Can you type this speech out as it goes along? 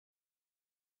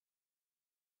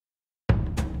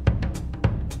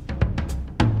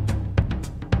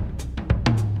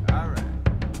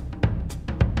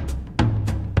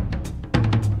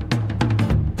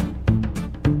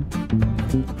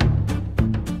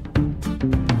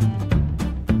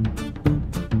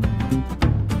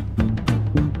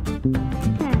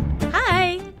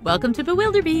Welcome to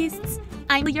BewilderBeasts.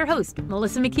 I'm your host,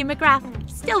 Melissa McCue-McGrath,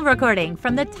 still recording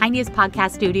from the tiniest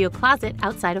podcast studio closet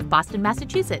outside of Boston,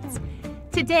 Massachusetts.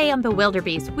 Today on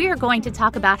BewilderBeasts, we are going to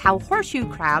talk about how horseshoe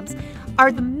crabs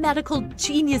are the medical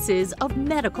geniuses of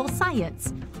medical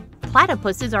science.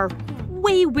 Platypuses are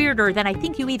way weirder than I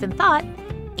think you even thought,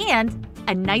 and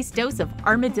a nice dose of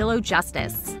armadillo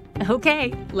justice.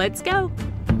 Okay, let's go.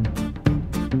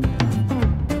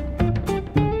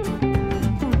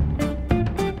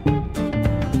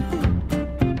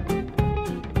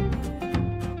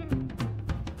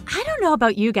 I don't know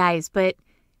about you guys, but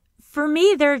for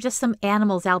me, there are just some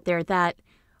animals out there that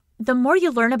the more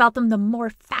you learn about them, the more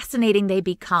fascinating they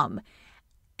become.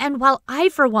 And while I,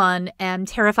 for one, am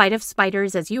terrified of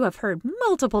spiders, as you have heard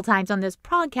multiple times on this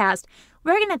podcast,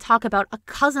 we're going to talk about a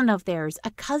cousin of theirs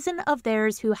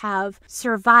who have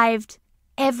survived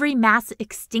every mass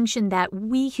extinction that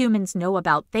we humans know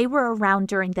about. They were around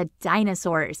during the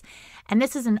dinosaurs. And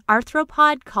this is an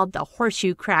arthropod called the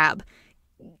horseshoe crab.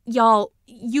 Y'all,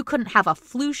 you couldn't have a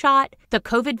flu shot. The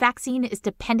COVID vaccine is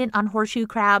dependent on horseshoe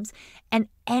crabs. And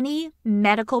any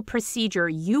medical procedure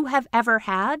you have ever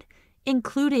had,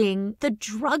 including the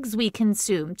drugs we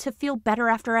consume to feel better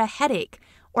after a headache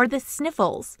or the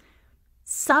sniffles,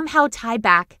 somehow tie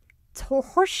back to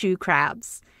horseshoe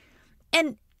crabs.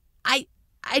 And I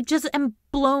just am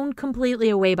blown completely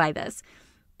away by this.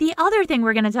 The other thing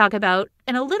we're going to talk about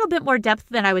in a little bit more depth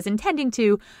than I was intending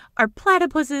to are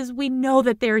platypuses. We know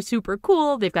that they're super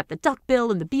cool. They've got the duck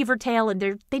bill and the beaver tail,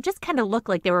 and they just kind of look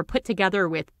like they were put together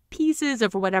with pieces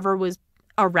of whatever was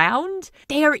around.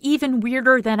 They are even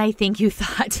weirder than I think you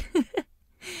thought.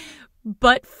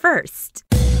 But first,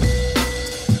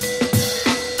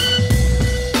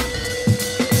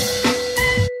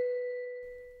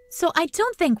 so I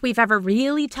don't think we've ever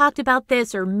really talked about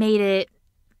this or made it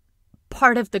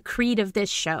part of the creed of this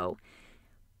show,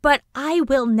 but I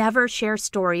will never share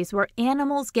stories where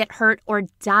animals get hurt or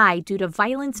die due to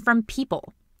violence from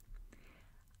people.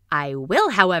 I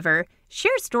will, however,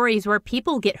 share stories where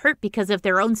people get hurt because of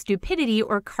their own stupidity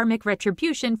or karmic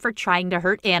retribution for trying to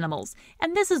hurt animals,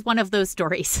 and this is one of those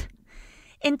stories.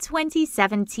 In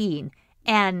 2017,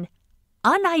 an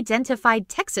unidentified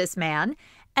Texas man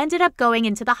ended up going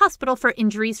into the hospital for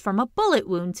injuries from a bullet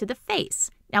wound to the face.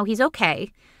 Now, he's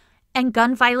okay, and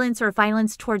gun violence or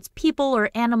violence towards people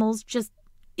or animals just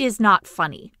is not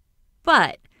funny.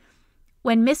 But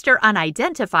when Mr.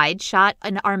 Unidentified shot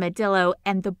an armadillo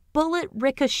and the bullet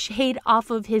ricocheted off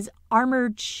of his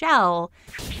armored shell,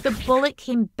 the bullet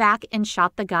came back and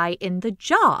shot the guy in the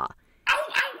jaw. Ow,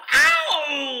 ow,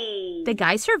 ow! The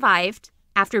guy survived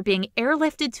after being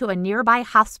airlifted to a nearby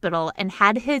hospital and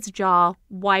had his jaw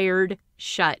wired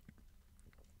shut.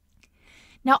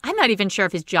 Now, I'm not even sure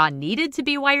if his jaw needed to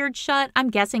be wired shut. I'm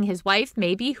guessing his wife,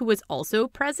 maybe, who was also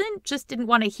present, just didn't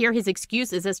want to hear his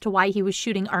excuses as to why he was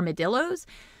shooting armadillos.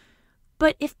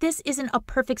 But if this isn't a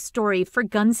perfect story for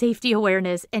gun safety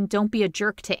awareness and don't be a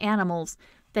jerk to animals,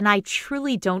 then I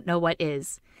truly don't know what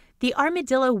is. The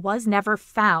armadillo was never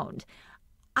found.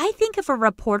 I think if a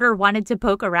reporter wanted to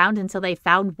poke around until they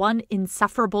found one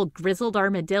insufferable grizzled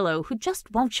armadillo who just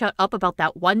won't shut up about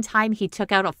that one time he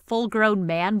took out a full-grown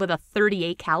man with a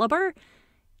 .38 caliber,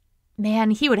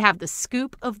 man, he would have the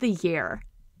scoop of the year.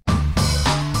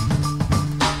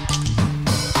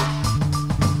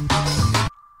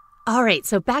 All right,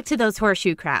 so back to those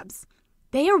horseshoe crabs.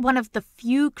 They are one of the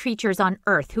few creatures on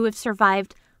Earth who have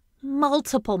survived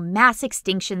multiple mass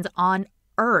extinctions on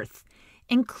Earth,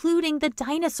 including the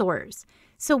dinosaurs.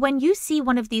 So when you see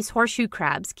one of these horseshoe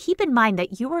crabs, keep in mind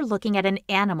that you are looking at an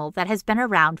animal that has been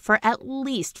around for at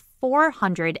least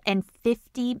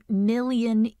 450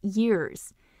 million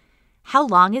years. How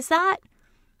long is that?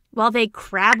 Well, they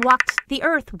crab walked the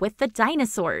earth with the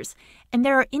dinosaurs, and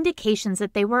there are indications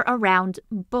that they were around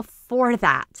before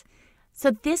that.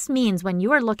 So this means when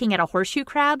you are looking at a horseshoe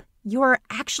crab, you are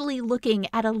actually looking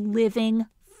at a living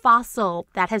fossil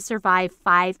that has survived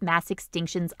 5 mass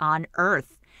extinctions on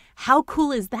Earth. How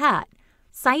cool is that?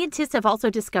 Scientists have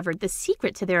also discovered the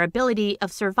secret to their ability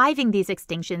of surviving these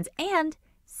extinctions and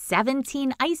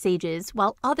 17 ice ages,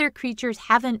 while other creatures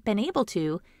haven't been able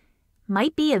to,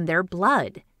 might be in their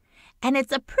blood. And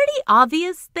it's a pretty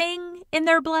obvious thing in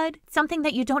their blood, something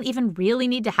that you don't even really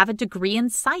need to have a degree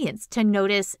in science to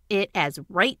notice it as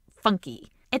right funky.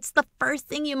 It's the first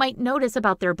thing you might notice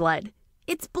about their blood.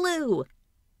 It's blue.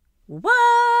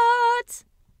 What?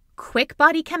 Quick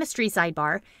body chemistry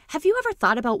sidebar. Have you ever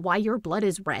thought about why your blood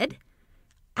is red?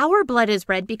 Our blood is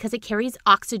red because it carries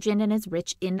oxygen and is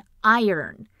rich in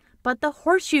iron. But the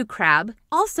horseshoe crab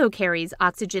also carries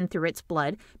oxygen through its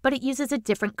blood, but it uses a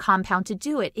different compound to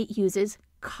do it. It uses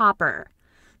copper.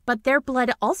 but their blood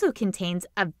also contains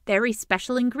a very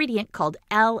special ingredient called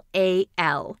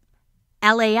LAL.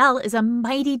 LAL is a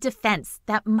mighty defense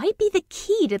that might be the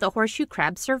key to the horseshoe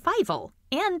crab's survival,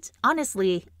 and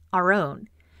honestly, our own.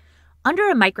 Under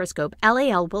a microscope,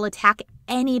 LAL will attack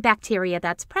any bacteria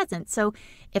that's present. So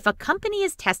if a company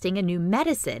is testing a new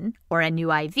medicine or a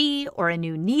new IV or a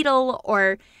new needle,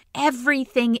 or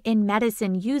everything in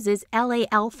medicine uses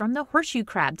LAL from the horseshoe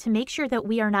crab to make sure that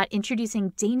we are not introducing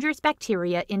dangerous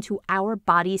bacteria into our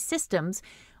body systems,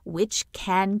 which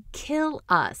can kill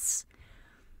us.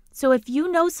 So if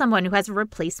you know someone who has a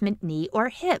replacement knee or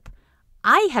hip,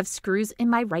 I have screws in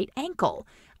my right ankle.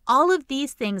 All of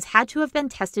these things had to have been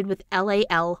tested with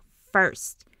LAL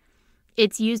first.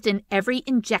 It's used in every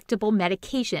injectable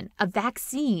medication, a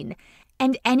vaccine,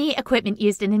 and any equipment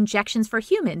used in injections for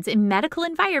humans in medical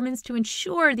environments to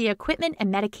ensure the equipment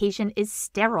and medication is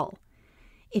sterile.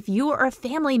 If you or a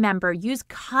family member use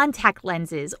contact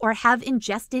lenses or have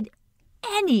ingested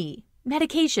any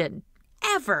medication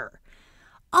ever,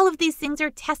 all of these things are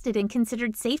tested and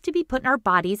considered safe to be put in our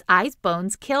bodies, eyes,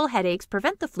 bones, kill headaches,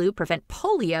 prevent the flu, prevent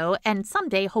polio, and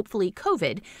someday, hopefully,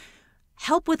 COVID,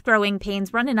 help with growing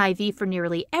pains, run an IV for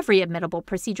nearly every admittable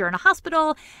procedure in a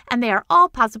hospital, and they are all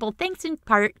possible thanks in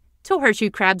part to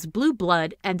horseshoe crabs' blue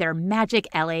blood and their magic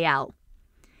LAL.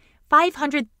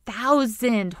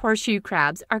 500,000 horseshoe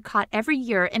crabs are caught every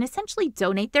year and essentially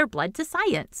donate their blood to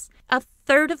science. A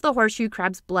third of the horseshoe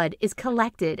crab's blood is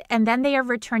collected, and then they are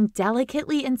returned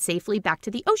delicately and safely back to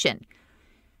the ocean.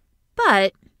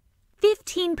 But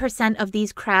 15% of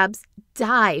these crabs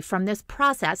die from this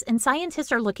process, and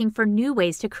scientists are looking for new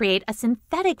ways to create a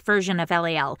synthetic version of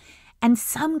LAL, and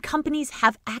some companies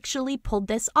have actually pulled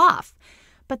this off.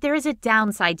 But there is a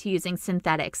downside to using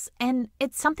synthetics, and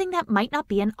it's something that might not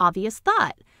be an obvious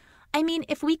thought. I mean,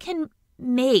 if we can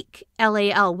make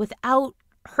LAL without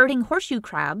hurting horseshoe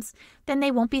crabs, then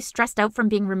they won't be stressed out from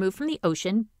being removed from the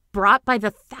ocean, brought by the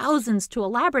thousands to a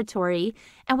laboratory,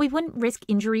 and we wouldn't risk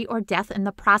injury or death in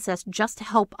the process just to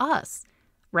help us,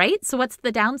 right? So what's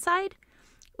the downside?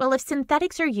 Well, if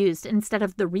synthetics are used instead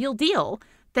of the real deal,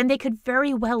 then they could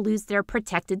very well lose their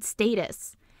protected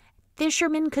status.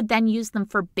 Fishermen could then use them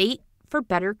for bait for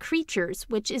better creatures,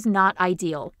 which is not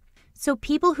ideal. So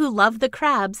people who love the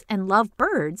crabs and love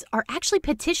birds are actually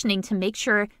petitioning to make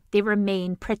sure they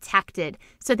remain protected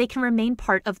so they can remain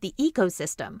part of the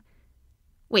ecosystem.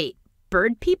 Wait,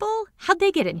 bird people? How'd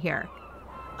they get in here?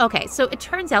 Okay, so it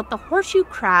turns out the horseshoe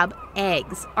crab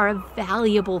eggs are a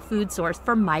valuable food source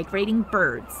for migrating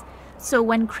birds. So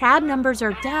when crab numbers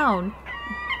are down,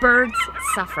 birds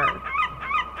suffer.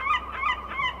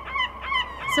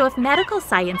 So if medical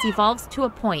science evolves to a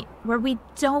point where we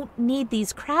don't need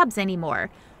these crabs anymore,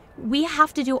 we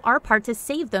have to do our part to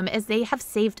save them as they have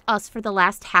saved us for the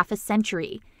last half a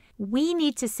century. We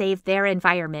need to save their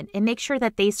environment and make sure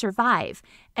that they survive,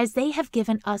 as they have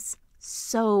given us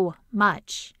so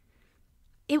much.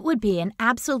 It would be an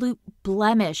absolute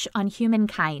blemish on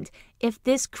humankind if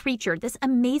this creature, this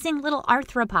amazing little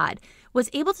arthropod, was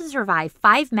able to survive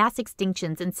 5 mass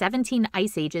extinctions and 17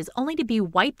 ice ages only to be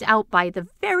wiped out by the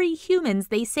very humans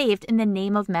they saved in the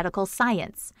name of medical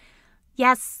science.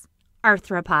 Yes,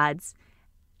 arthropods.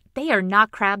 They are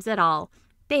not crabs at all.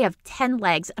 They have 10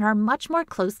 legs and are much more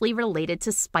closely related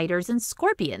to spiders and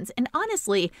scorpions. And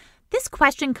honestly, this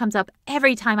question comes up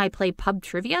every time I play pub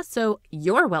trivia, so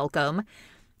you're welcome.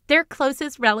 Their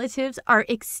closest relatives are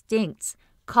extinct,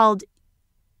 called,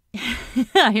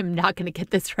 I am not going to get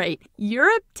this right,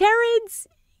 Eurypterids?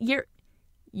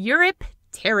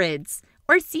 Eurypterids,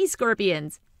 or sea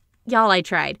scorpions. Y'all, I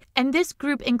tried. And this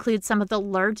group includes some of the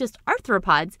largest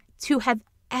arthropods to have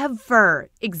ever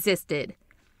existed.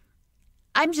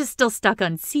 I'm just still stuck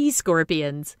on sea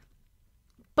scorpions.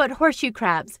 But horseshoe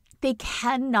crabs, they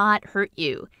cannot hurt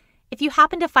you. If you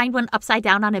happen to find one upside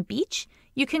down on a beach,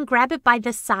 you can grab it by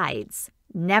the sides,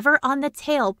 never on the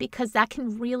tail because that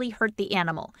can really hurt the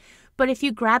animal. But if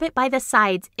you grab it by the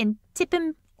sides and tip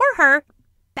him or her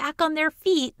back on their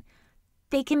feet,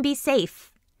 they can be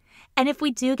safe. And if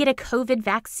we do get a COVID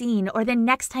vaccine, or the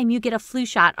next time you get a flu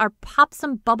shot, or pop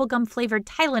some bubblegum flavored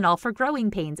Tylenol for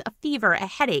growing pains, a fever, a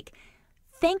headache,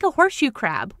 thank a horseshoe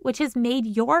crab, which has made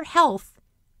your health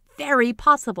very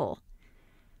possible.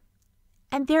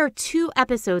 And there are 2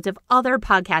 episodes of other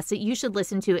podcasts that you should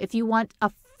listen to if you want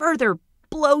a further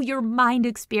blow your mind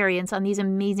experience on these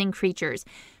amazing creatures.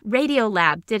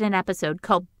 Radiolab did an episode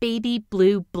called Baby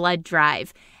Blue Blood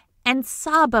Drive. And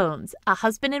Sawbones, a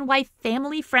husband and wife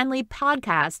family-friendly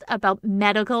podcast about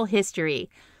medical history.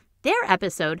 Their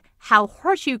episode, How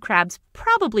Horseshoe Crabs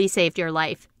Probably Saved Your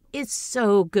Life, is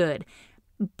so good.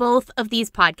 Both of these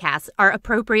podcasts are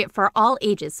appropriate for all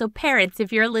ages, so parents,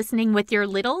 if you're listening with your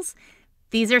littles,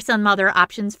 these are some other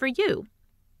options for you.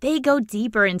 They go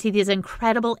deeper into these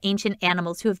incredible ancient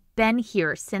animals who have been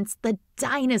here since the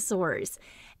dinosaurs.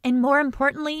 And more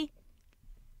importantly,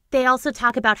 they also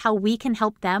talk about how we can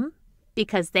help them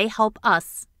because they help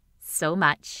us so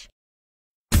much.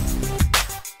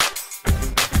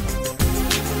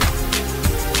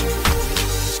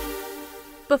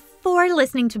 Before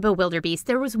listening to BewilderBeasts,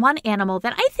 there was one animal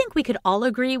that I think we could all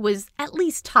agree was at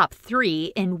least top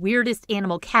 3 in weirdest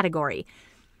animal category.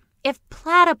 If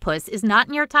platypus is not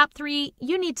in your top 3,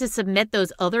 you need to submit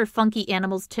those other funky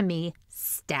animals to me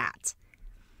stat.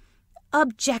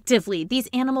 Objectively, these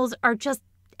animals are just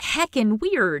heckin'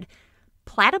 weird.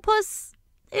 Platypus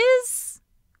is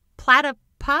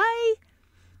platypi?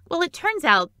 Well, it turns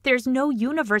out there's no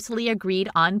universally agreed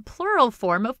on plural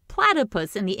form of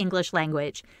platypus in the English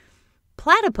language.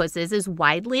 Platypuses is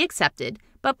widely accepted,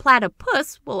 but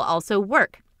platypus will also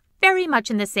work, very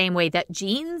much in the same way that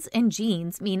genes and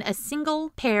genes mean a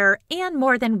single pair and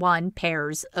more than one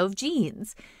pairs of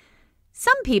genes.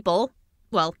 Some people,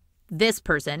 well, this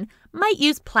person, might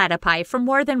use platypi for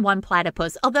more than one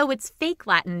platypus, although it's fake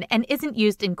Latin and isn't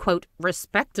used in, quote,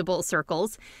 respectable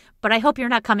circles. But I hope you're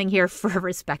not coming here for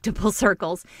respectable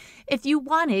circles. If you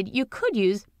wanted, you could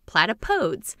use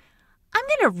platypodes. I'm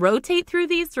going to rotate through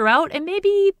these throughout and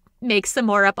maybe make some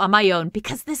more up on my own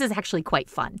because this is actually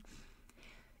quite fun.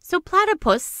 So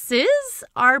platypuses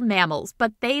are mammals,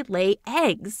 but they lay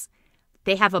eggs.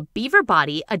 They have a beaver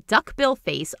body, a duckbill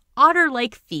face,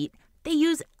 otter-like feet. They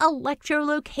use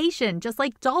echolocation, just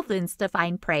like dolphins, to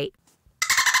find prey.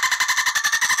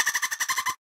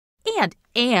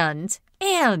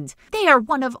 And they are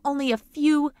one of only a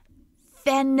few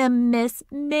venomous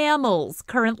mammals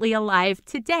currently alive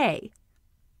today.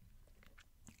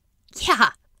 Yeah,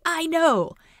 I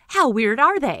know. How weird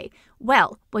are they?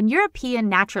 Well, when European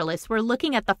naturalists were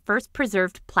looking at the first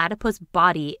preserved platypus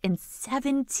body in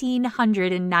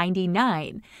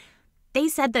 1799, they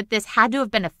said that this had to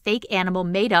have been a fake animal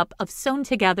made up of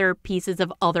sewn-together pieces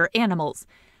of other animals.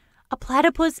 A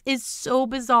platypus is so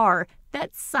bizarre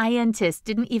that scientists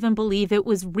didn't even believe it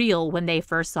was real when they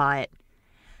first saw it.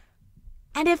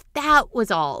 And if that was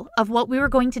all of what we were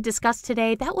going to discuss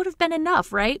today, that would have been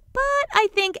enough, right? But I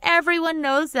think everyone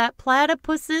knows that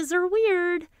platypuses are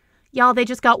weird. Y'all, they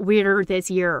just got weirder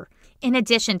this year. In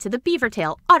addition to the beaver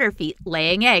tail, otter feet,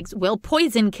 laying eggs, will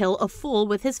poison kill a fool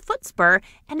with his foot spur,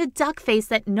 and a duck face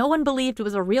that no one believed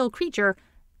was a real creature,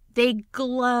 they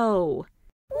glow.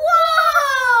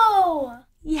 Whoa!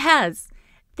 Yes,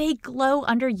 they glow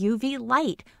under UV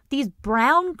light. These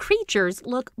brown creatures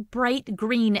look bright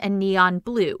green and neon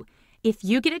blue. If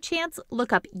you get a chance,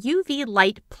 look up UV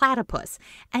light platypus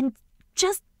and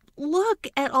just look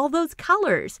at all those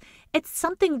colors. It's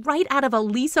something right out of a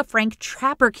Lisa Frank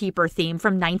Trapper Keeper theme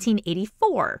from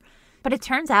 1984. But it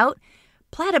turns out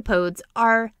platypodes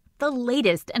are the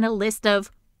latest in a list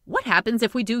of what happens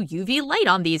if we do UV light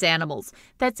on these animals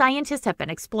that scientists have been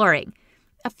exploring.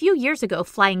 A few years ago,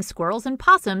 flying squirrels and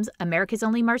possums, America's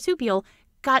only marsupial,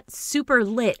 got super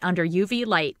lit under UV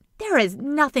light. There is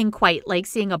nothing quite like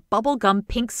seeing a bubblegum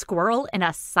pink squirrel in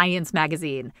a science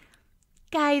magazine.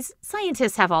 Guys,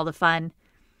 scientists have all the fun.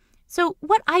 So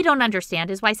what I don't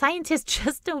understand is why scientists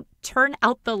just don't turn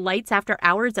out the lights after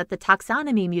hours at the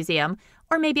Taxonomy Museum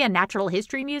or maybe a natural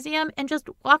history museum and just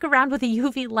walk around with a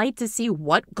UV light to see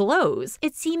what glows.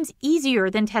 It seems easier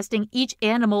than testing each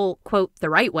animal, quote, the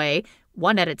right way,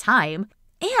 one at a time.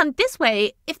 And this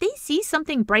way, if they see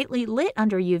something brightly lit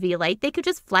under UV light, they could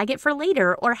just flag it for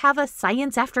later or have a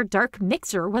science after dark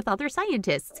mixer with other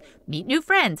scientists. Meet new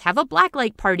friends, have a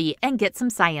blacklight party, and get some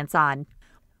science on.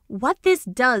 What this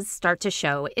does start to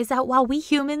show is that while we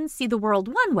humans see the world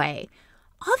one way,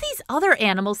 all these other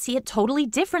animals see it totally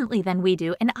differently than we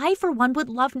do, and I, for one, would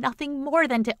love nothing more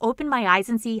than to open my eyes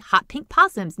and see hot pink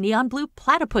possums, neon blue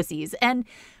platypuses, and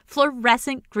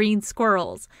fluorescent green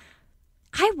squirrels.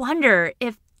 I wonder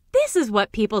if this is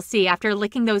what people see after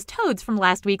licking those toads from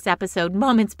last week's episode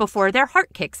moments before their heart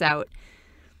kicks out.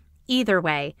 Either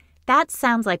way, that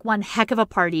sounds like one heck of a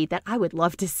party that I would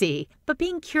love to see. But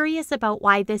being curious about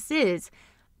why this is,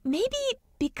 maybe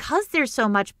because there's so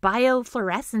much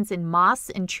biofluorescence in moss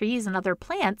and trees and other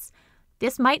plants,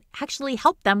 this might actually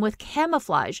help them with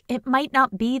camouflage. It might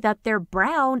not be that they're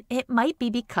brown, it might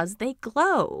be because they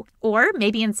glow. Or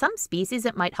maybe in some species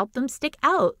it might help them stick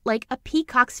out, like a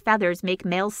peacock's feathers make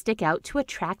males stick out to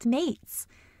attract mates.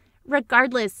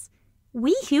 Regardless,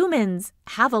 we humans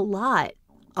have a lot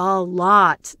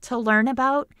to learn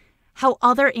about how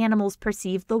other animals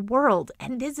perceive the world,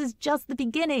 and this is just the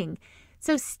beginning.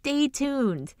 So stay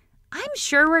tuned. I'm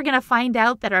sure we're going to find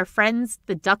out that our friends,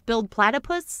 the duck-billed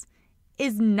platypus,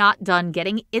 is not done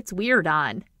getting its weird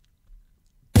on.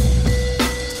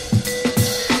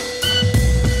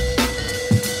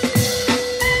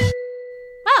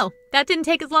 Well, that didn't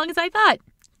take as long as I thought.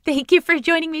 Thank you for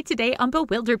joining me today on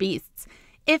BewilderBeasts.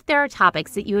 If there are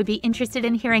topics that you would be interested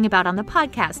in hearing about on the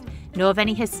podcast, know of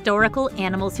any historical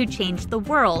animals who changed the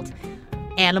world,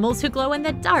 animals who glow in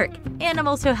the dark,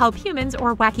 animals who help humans,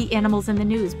 or wacky animals in the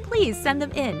news, please send them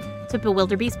in to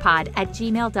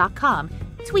BewilderbeastsPod@gmail.com.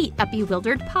 Tweet at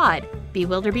BewilderedPod,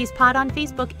 BewilderBeastsPod on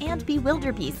Facebook, and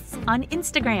BewilderBeasts on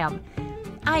Instagram.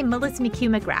 I'm Melissa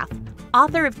McCue-McGrath,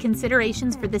 author of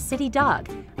Considerations for the City Dog,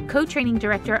 co-training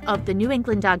director of the New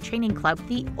England Dog Training Club,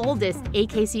 the oldest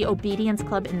AKC obedience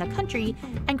club in the country,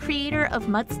 and creator of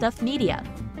Mutt Stuff Media.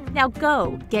 Now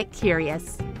go get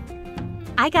curious.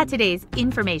 I got today's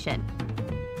information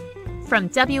from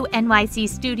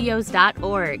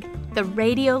WNYCstudios.org, the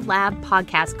Radio Lab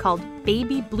podcast called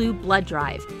Baby Blue Blood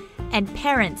Drive. And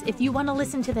parents, if you want to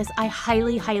listen to this, I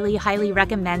highly, highly, highly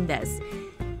recommend this.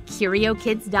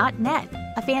 CurioKids.net,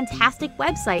 a fantastic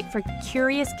website for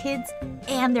curious kids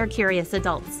and their curious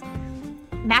adults.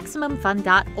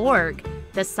 MaximumFun.org,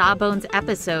 the Sawbones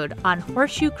episode on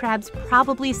horseshoe crabs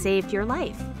probably saved your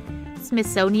life.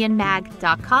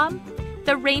 SmithsonianMag.com,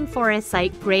 the rainforest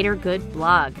site Greater Good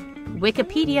blog.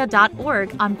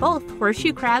 Wikipedia.org on both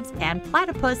horseshoe crabs and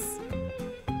platypus,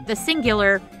 the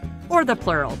singular or the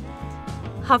plural.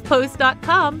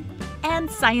 HuffPost.com, and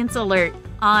Science Alert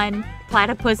on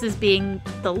platypuses being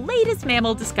the latest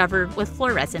mammal discovered with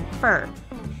fluorescent fur.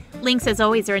 Links, as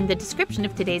always, are in the description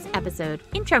of today's episode.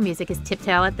 Intro music is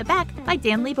Tiptoe at the Back by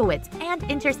Dan Leibowitz, and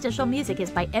interstitial music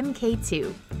is by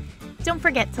MK2. Don't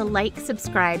forget to like,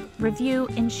 subscribe, review,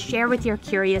 and share with your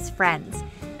curious friends.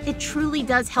 It truly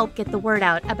does help get the word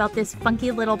out about this funky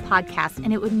little podcast,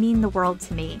 and it would mean the world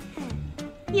to me.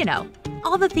 You know,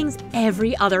 all the things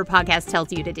every other podcast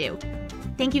tells you to do.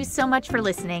 Thank you so much for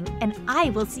listening, and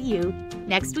I will see you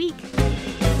next week.